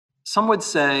Some would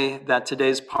say that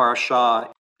today's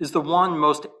parasha is the one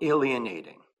most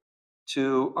alienating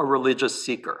to a religious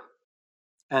seeker,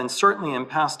 and certainly in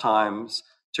past times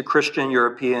to Christian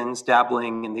Europeans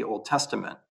dabbling in the Old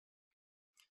Testament.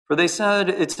 For they said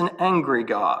it's an angry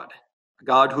God, a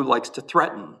God who likes to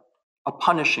threaten, a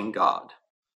punishing God.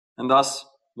 And thus,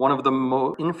 one of the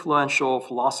most influential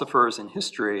philosophers in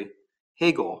history,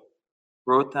 Hegel,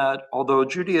 wrote that although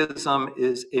Judaism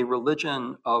is a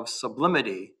religion of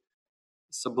sublimity,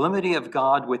 the sublimity of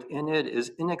God within it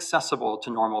is inaccessible to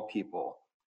normal people,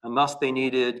 and thus they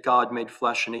needed God made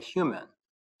flesh in a human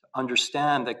to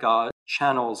understand that God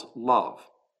channels love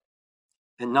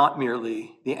and not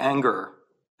merely the anger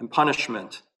and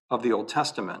punishment of the Old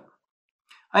Testament.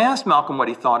 I asked Malcolm what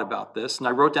he thought about this, and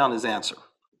I wrote down his answer.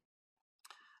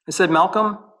 I said,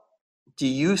 Malcolm, do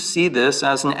you see this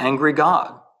as an angry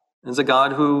God, as a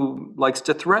God who likes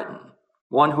to threaten,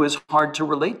 one who is hard to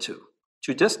relate to,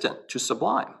 too distant, too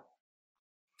sublime?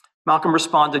 Malcolm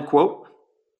responded, quote,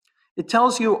 "It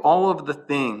tells you all of the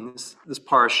things, this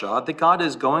parasha, that God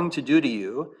is going to do to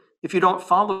you if you don't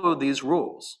follow these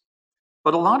rules.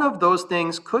 But a lot of those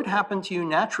things could happen to you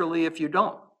naturally if you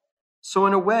don't. So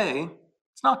in a way,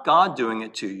 it's not God doing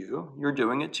it to you, you're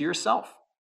doing it to yourself."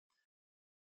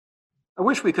 I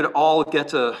wish we could all get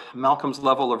to Malcolm's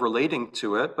level of relating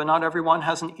to it, but not everyone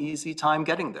has an easy time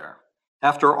getting there.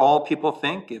 After all, people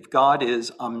think if God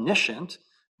is omniscient,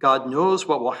 God knows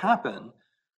what will happen,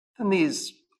 then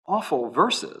these awful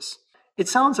verses, it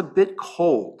sounds a bit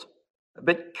cold, a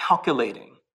bit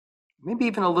calculating, maybe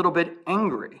even a little bit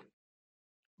angry.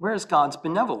 Where is God's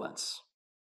benevolence?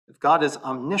 If God is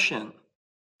omniscient,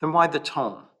 then why the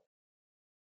tone?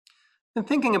 In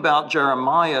thinking about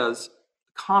Jeremiah's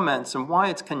comments and why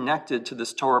it's connected to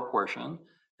this Torah portion,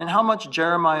 and how much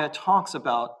Jeremiah talks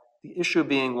about the issue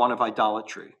being one of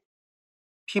idolatry.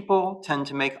 People tend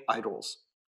to make idols.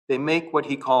 They make what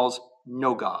he calls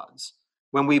no gods.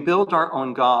 When we build our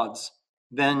own gods,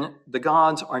 then the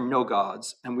gods are no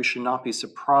gods, and we should not be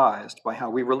surprised by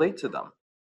how we relate to them.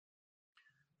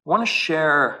 I want to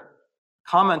share a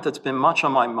comment that's been much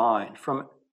on my mind from an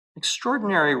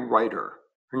extraordinary writer.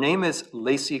 Her name is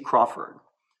Lacey Crawford.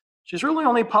 She's really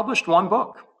only published one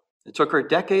book. It took her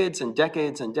decades and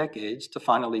decades and decades to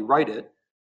finally write it.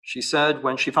 She said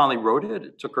when she finally wrote it,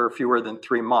 it took her fewer than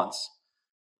 3 months.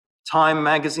 Time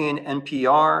Magazine,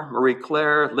 NPR, Marie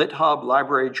Claire, LitHub,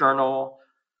 Library Journal,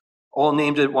 all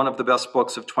named it one of the best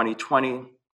books of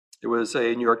 2020. It was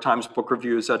a New York Times Book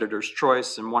Review's Editor's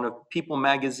Choice and one of People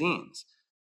Magazine's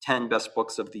 10 best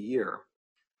books of the year.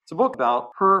 It's a book about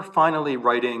her finally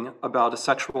writing about a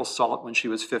sexual assault when she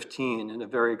was 15 in a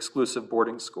very exclusive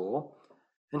boarding school,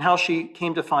 and how she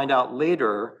came to find out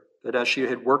later that as she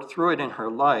had worked through it in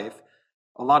her life,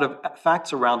 a lot of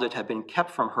facts around it had been kept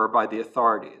from her by the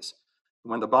authorities.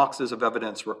 When the boxes of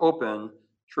evidence were open,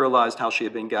 she realized how she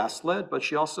had been gaslit, but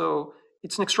she also,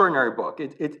 it's an extraordinary book.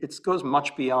 It goes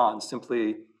much beyond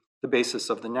simply the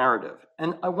basis of the narrative.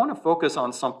 And I want to focus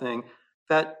on something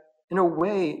that, in a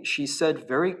way, she said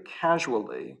very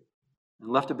casually and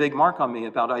left a big mark on me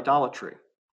about idolatry.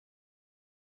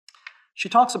 She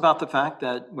talks about the fact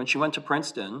that when she went to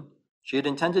Princeton, she had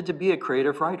intended to be a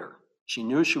creative writer. She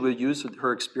knew she would use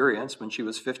her experience when she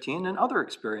was 15 and other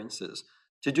experiences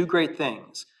to do great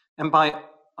things. And by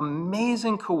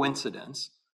amazing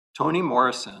coincidence, Toni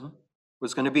Morrison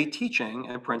was going to be teaching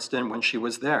at Princeton when she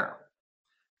was there.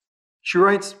 She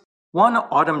writes, "One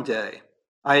autumn day,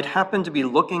 I had happened to be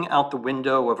looking out the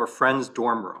window of a friend's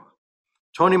dorm room.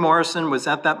 Toni Morrison was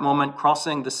at that moment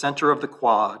crossing the center of the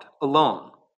quad, alone.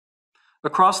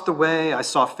 Across the way, I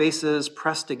saw faces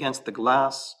pressed against the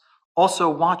glass, also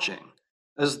watching,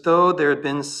 as though there had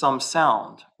been some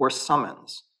sound or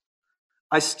summons.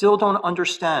 I still don't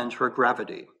understand her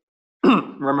gravity."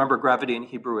 Remember, gravity in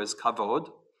Hebrew is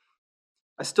kavod.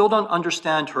 "I still don't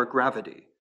understand her gravity,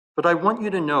 but I want you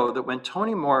to know that when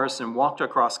Toni Morrison walked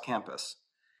across campus,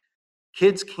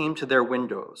 kids came to their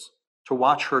windows to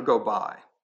watch her go by."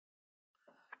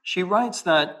 She writes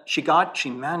that she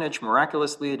managed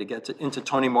miraculously to get into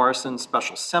Toni Morrison's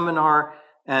special seminar,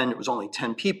 and it was only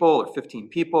 10 people or 15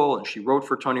 people, and she wrote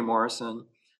for Toni Morrison.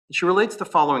 And she relates the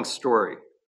following story,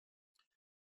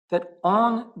 that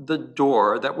on the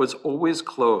door that was always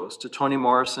closed to Toni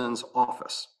Morrison's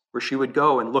office, where she would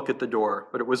go and look at the door,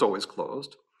 but it was always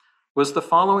closed, was the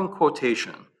following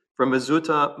quotation from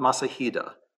Mizuta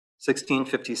Masahida,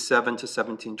 1657 to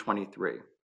 1723.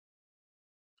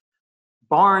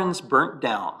 "Barns burnt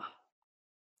down.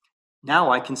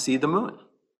 Now I can see the moon.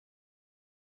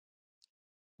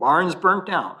 Barns burnt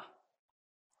down.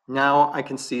 Now I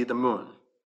can see the moon.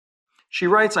 She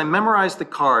writes, I memorized the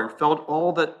card, felt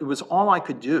it was all I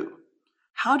could do.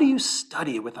 How do you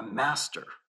study with a master?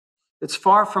 It's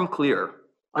far from clear.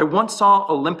 I once saw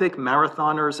Olympic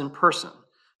marathoners in person.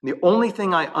 The only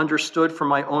thing I understood from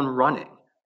my own running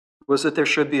was that there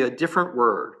should be a different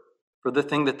word for the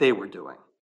thing that they were doing.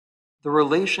 The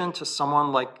relation to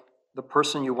someone like the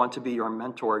person you want to be your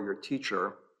mentor, your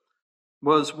teacher,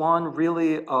 was one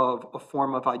really of a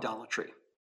form of idolatry.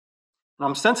 And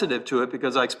I'm sensitive to it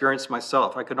because I experienced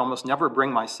myself. I could almost never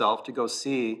bring myself to go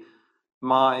see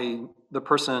the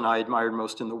person I admired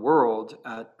most in the world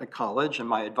at college and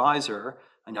my advisor.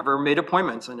 I never made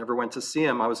appointments. I never went to see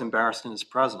him. I was embarrassed in his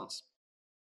presence.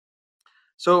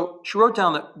 So she wrote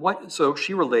down so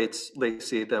she relates,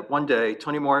 Lacey, that one day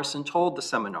Toni Morrison told the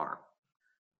seminar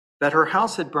that her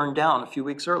house had burned down a few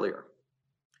weeks earlier.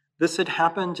 This had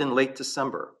happened in late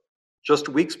December, just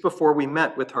weeks before we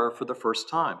met with her for the first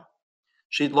time.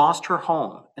 She'd lost her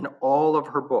home and all of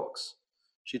her books.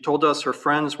 She told us her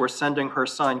friends were sending her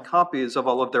signed copies of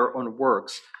all of their own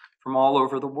works from all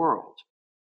over the world.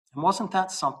 And wasn't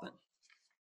that something?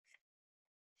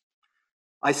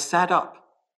 I sat up,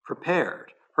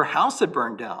 prepared. Her house had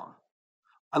burned down.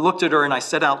 I looked at her and I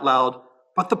said out loud,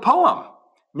 but the poem,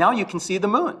 now you can see the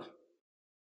moon.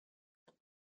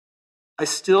 I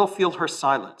still feel her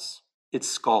silence. It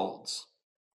scalds.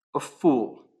 A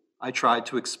fool, I tried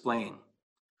to explain.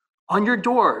 On your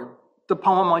door, the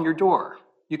poem on your door,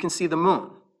 you can see the moon.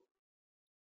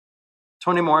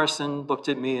 Toni Morrison looked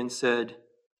at me and said,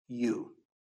 you.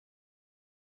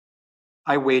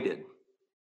 I waited.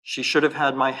 She should have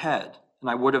had my head, and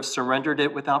I would have surrendered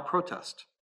it without protest.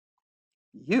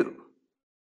 You.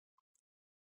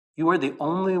 You are the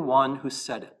only one who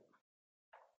said it.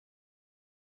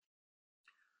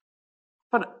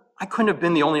 But I couldn't have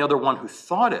been the only other one who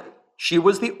thought it. She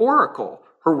was the oracle.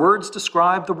 Her words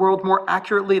described the world more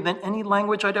accurately than any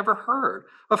language I'd ever heard.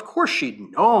 Of course,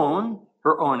 she'd known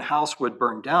her own house would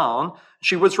burn down.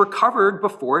 She was recovered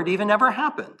before it even ever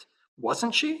happened,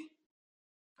 wasn't she?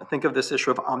 I think of this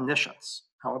issue of omniscience,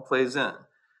 how it plays in.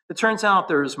 It turns out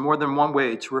there's more than one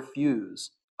way to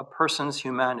refuse a person's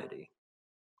humanity.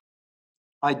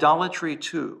 Idolatry,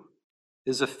 too,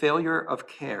 is a failure of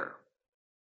care.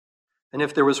 And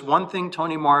if there was one thing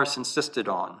Toni Morris insisted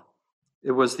on,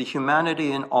 it was the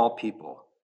humanity in all people.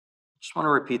 I just want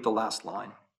to repeat the last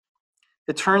line.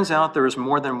 It turns out there is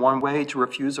more than one way to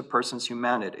refuse a person's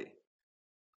humanity.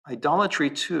 Idolatry,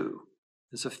 too,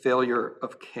 is a failure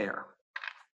of care.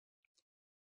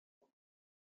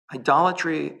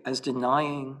 Idolatry as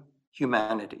denying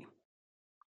humanity.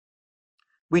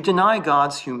 We deny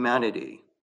God's humanity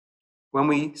when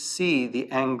we see the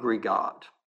angry God,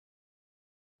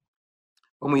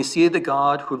 when we see the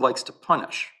God who likes to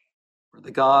punish, or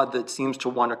the God that seems to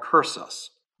want to curse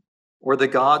us, or the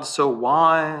God so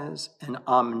wise and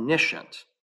omniscient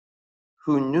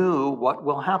who knew what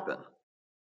will happen.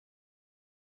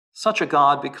 Such a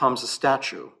God becomes a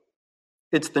statue.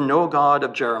 It's the no God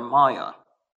of Jeremiah.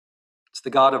 It's the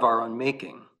God of our own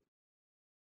making.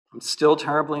 I'm still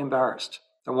terribly embarrassed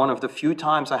that one of the few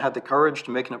times I had the courage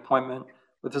to make an appointment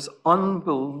with this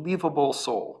unbelievable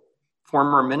soul,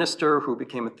 former minister who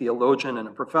became a theologian and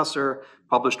a professor,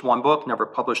 published one book, never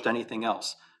published anything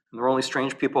else. And there were only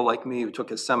strange people like me who took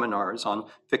his seminars on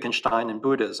Wittgenstein and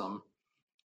Buddhism.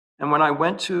 And when I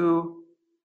went to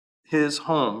his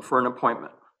home for an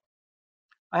appointment,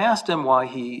 I asked him why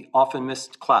he often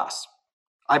missed class.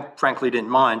 I frankly didn't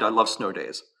mind, I love snow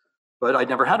days, but I'd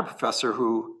never had a professor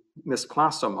who missed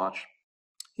class so much.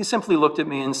 He simply looked at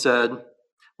me and said,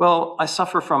 well, I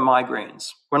suffer from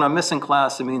migraines. When I'm missing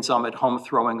class, it means I'm at home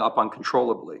throwing up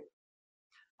uncontrollably.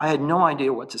 I had no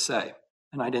idea what to say,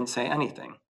 and I didn't say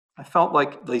anything. I felt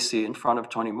like Lacey in front of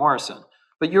Toni Morrison,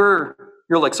 but you're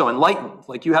like so enlightened,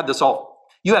 like you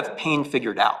have pain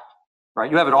figured out,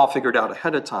 right? You have it all figured out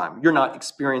ahead of time. You're not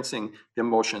experiencing the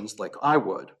emotions like I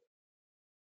would.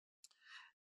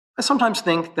 I sometimes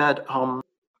think that,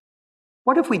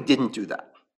 what if we didn't do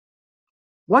that?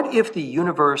 What if the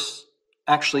universe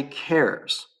actually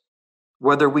cares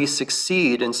whether we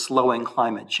succeed in slowing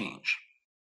climate change?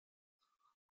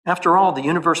 After all, the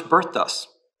universe birthed us.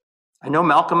 I know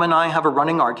Malcolm and I have a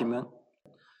running argument.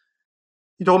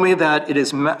 He told me that it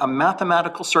is a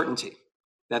mathematical certainty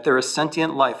that there is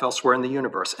sentient life elsewhere in the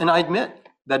universe. And I admit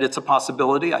that it's a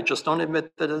possibility. I just don't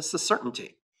admit that it's a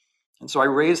certainty. And so I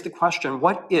raised the question,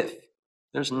 what if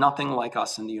there's nothing like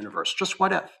us in the universe? Just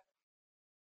what if?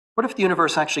 What if the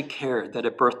universe actually cared that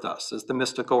it birthed us, as the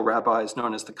mystical rabbis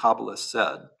known as the Kabbalists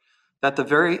said, that the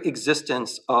very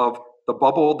existence of the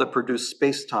bubble that produced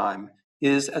space-time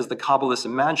is, as the Kabbalists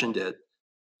imagined it,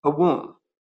 a womb,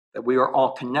 that we are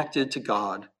all connected to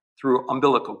God through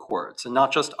umbilical cords, and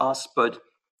not just us, but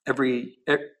every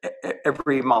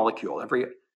molecule,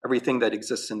 everything that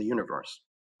exists in the universe.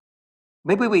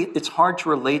 Maybe it's hard to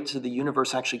relate to the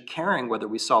universe actually caring whether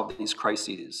we solve these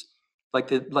crises,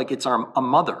 like it's a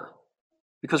mother,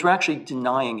 because we're actually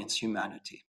denying its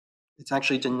humanity. It's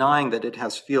actually denying that it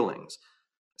has feelings.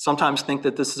 Sometimes think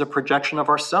that this is a projection of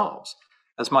ourselves.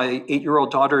 As my 8-year-old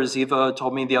daughter Ziva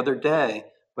told me the other day,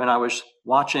 when I was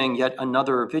watching yet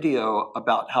another video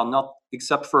about how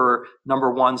except for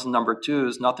number ones and number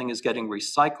twos, nothing is getting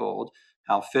recycled,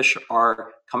 how fish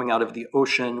are coming out of the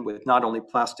ocean with not only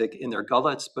plastic in their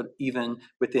gullets, but even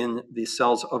within the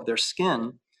cells of their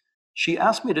skin, she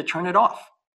asked me to turn it off.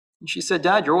 And she said,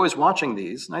 "Dad, you're always watching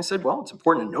these." And I said, "Well, it's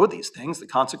important to know these things, the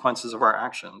consequences of our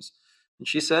actions." And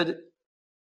she said,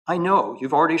 "I know,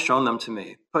 you've already shown them to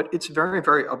me, but it's very,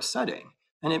 very upsetting.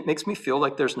 And it makes me feel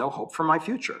like there's no hope for my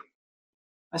future."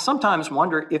 I sometimes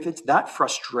wonder if it's that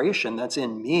frustration that's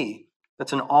in me,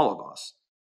 that's in all of us,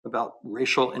 about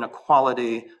racial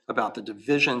inequality, about the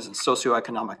divisions in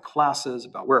socioeconomic classes,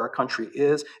 about where our country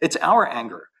is. It's our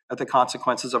anger at the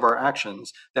consequences of our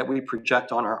actions that we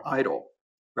project on our idol,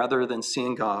 rather than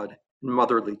seeing God in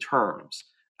motherly terms.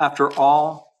 After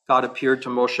all, God appeared to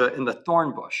Moshe in the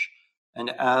thorn bush. And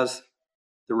as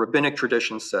the rabbinic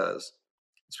tradition says,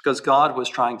 it's because God was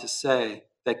trying to say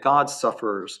that God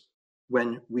suffers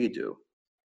when we do.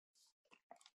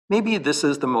 Maybe this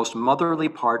is the most motherly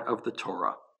part of the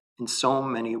Torah in so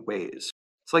many ways.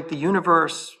 It's like the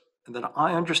universe that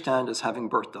I understand as having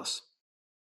birthed us,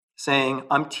 saying,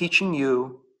 "I'm teaching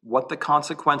you what the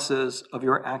consequences of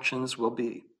your actions will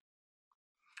be.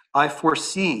 I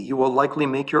foresee you will likely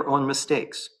make your own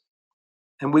mistakes,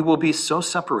 and we will be so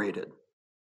separated.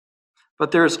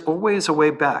 But there's always a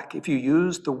way back if you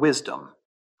use the wisdom,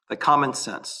 the common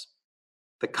sense,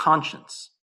 the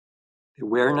conscience, the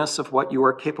awareness of what you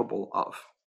are capable of."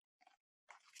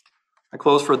 I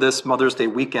close for this Mother's Day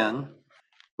weekend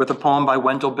with a poem by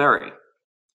Wendell Berry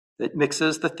that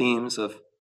mixes the themes of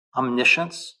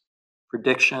omniscience,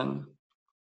 prediction,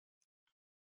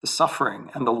 the suffering,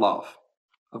 and the love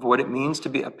of what it means to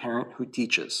be a parent who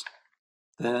teaches,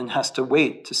 then has to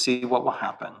wait to see what will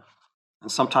happen, and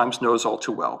sometimes knows all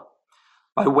too well.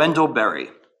 By Wendell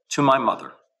Berry, to my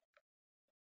mother.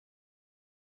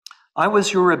 I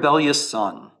was your rebellious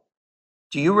son.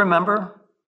 Do you remember?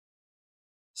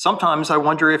 Sometimes I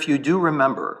wonder if you do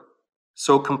remember,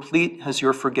 so complete has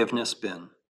your forgiveness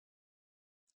been.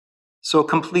 So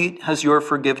complete has your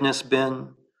forgiveness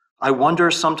been, I wonder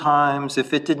sometimes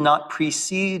if it did not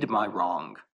precede my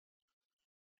wrong.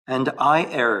 And I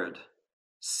erred,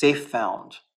 safe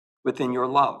found within your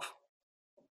love.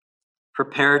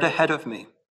 Prepared ahead of me,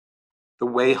 the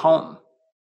way home,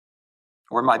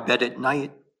 or my bed at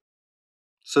night,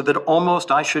 so that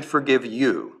almost I should forgive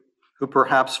you, who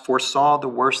perhaps foresaw the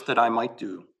worst that I might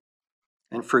do,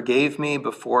 and forgave me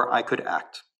before I could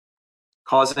act,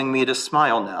 causing me to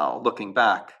smile now, looking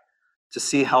back, to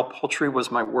see how paltry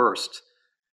was my worst,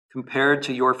 compared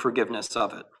to your forgiveness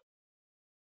of it,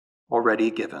 already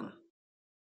given.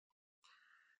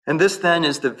 And this then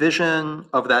is the vision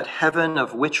of that heaven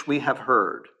of which we have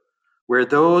heard, where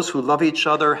those who love each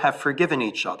other have forgiven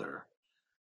each other,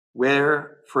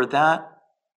 where for that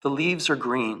the leaves are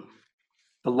green,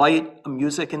 the light a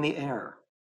music in the air,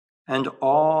 and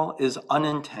all is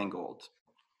unentangled,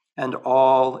 and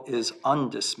all is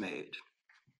undismayed.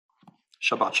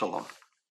 Shabbat Shalom.